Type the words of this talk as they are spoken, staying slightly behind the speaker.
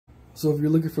So if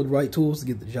you're looking for the right tools to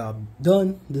get the job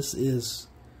done, this is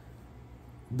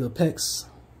the PEX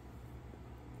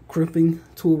crimping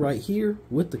tool right here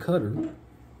with the cutter.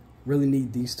 Really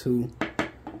need these two,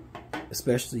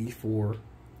 especially for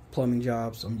plumbing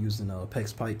jobs. I'm using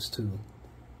PEX pipes to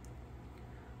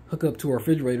hook up to our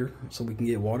refrigerator so we can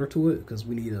get water to it, because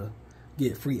we need to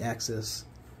get free access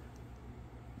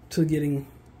to getting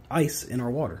ice in our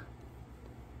water.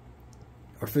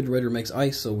 Our refrigerator makes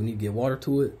ice, so we need to get water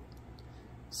to it.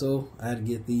 So I had to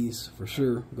get these for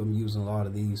sure. I'm going to be using a lot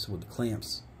of these with the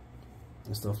clamps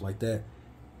and stuff like that.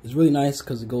 It's really nice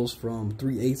because it goes from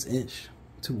 3/8 inch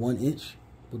to 1 inch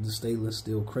with the stainless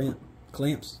steel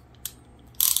clamps.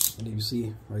 And you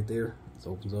see right there, it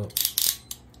opens up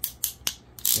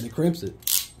and it crimps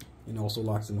it and also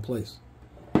locks into place.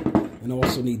 And I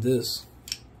also need this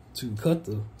to cut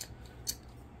the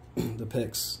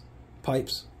PEX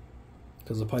pipes,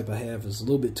 because the pipe I have is a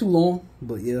little bit too long.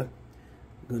 But yeah,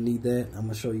 I'm gonna need that. I'm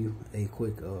gonna show you a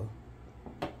quick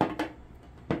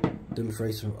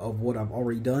demonstration of what I've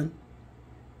already done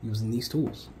using these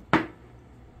tools.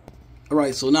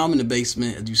 Alright, so now I'm in the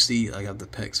basement. As you see, I got the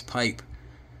PEX pipe.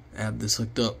 I have this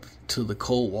hooked up to the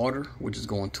cold water, which is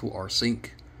going to our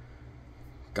sink.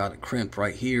 Got it crimped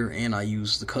right here, and I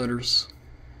use the cutters,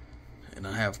 and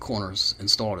I have corners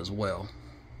installed as well.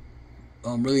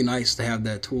 Really nice to have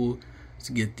that tool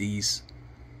to get these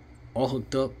all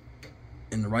hooked up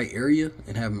in the right area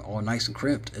and have them all nice and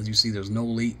crimped. As you see, there's no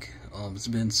leak. It's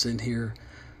been sitting here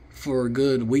for a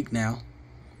good week now.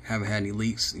 Haven't had any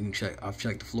leaks. You can check. I've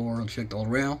checked the floor, I've checked all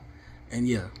around, and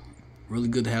yeah, really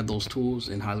good to have those tools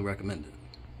and highly recommend it.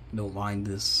 Don't mind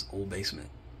this old basement.